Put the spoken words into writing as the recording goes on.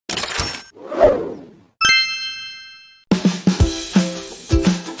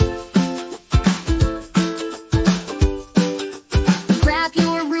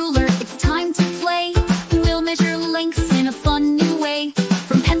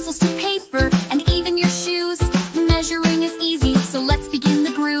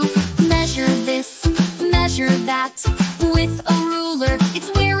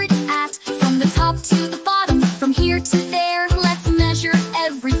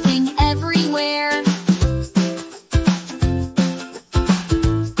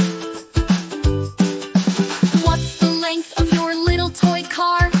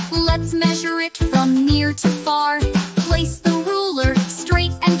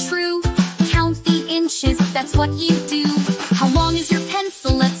that's what you do. How long is your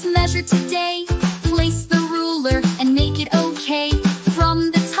pencil? Let's measure today. Place the ruler and make it okay.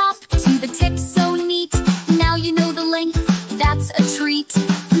 From the top to the tip, so neat. Now you know the length, that's a treat.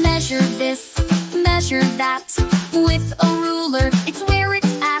 Measure this, measure that. With a ruler, it's where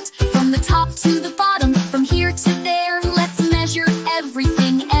it's at. From the top to the bottom, from here to there. Let's measure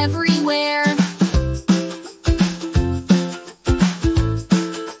everything, everywhere.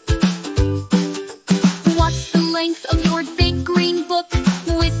 What's the length of your big green book?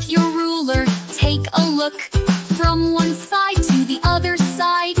 With your ruler, take a look. From one side to the other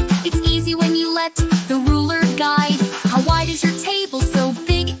side, it's easy when you let the ruler guide. How wide is your table? So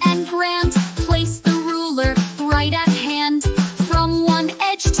big and grand. Place the ruler right at hand. From one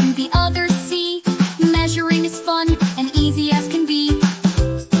edge to the other, see. Measuring is fun and easy as can be.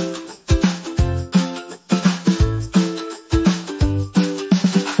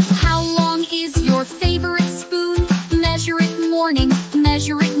 How long is your favorite spoon? Measure it morning,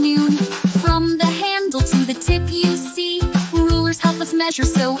 measure it noon. From the handle to the tip, you see. Rulers help us measure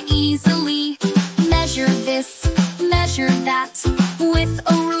so easily. Measure this, measure that. With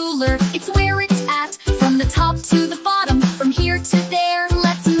a ruler, it's where it's at. From the top to the bottom, from here to there.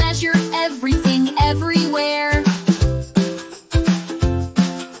 Let's measure everything, everywhere.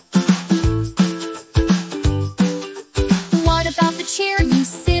 What about the chair you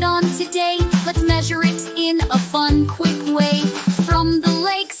sit on today? Let's measure it in a fun, quick way. From the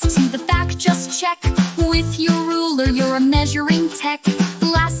legs to the back, just check. With your ruler, you're a measuring tech.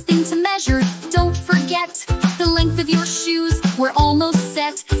 Last thing to measure, don't forget. The length of your shoes, we're almost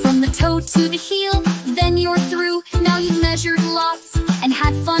set. From the toe to the heel, then you're through. Now you've measured lots and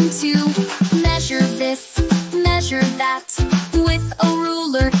had fun too. Measure this, measure that. With a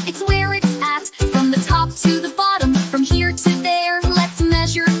ruler, it's where it's at. From the top to the bottom, from here to there. Let's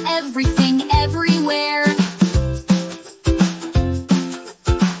measure everything, everywhere.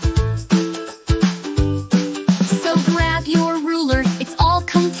 So grab your ruler, it's all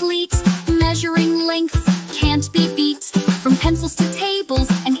complete. Measuring lengths can't be beat. From pencils to tables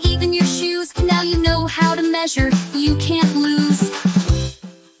and even your shoes. Now you know how to measure, you can't lose.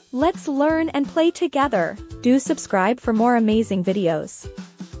 Let's learn and play together. Do subscribe for more amazing videos.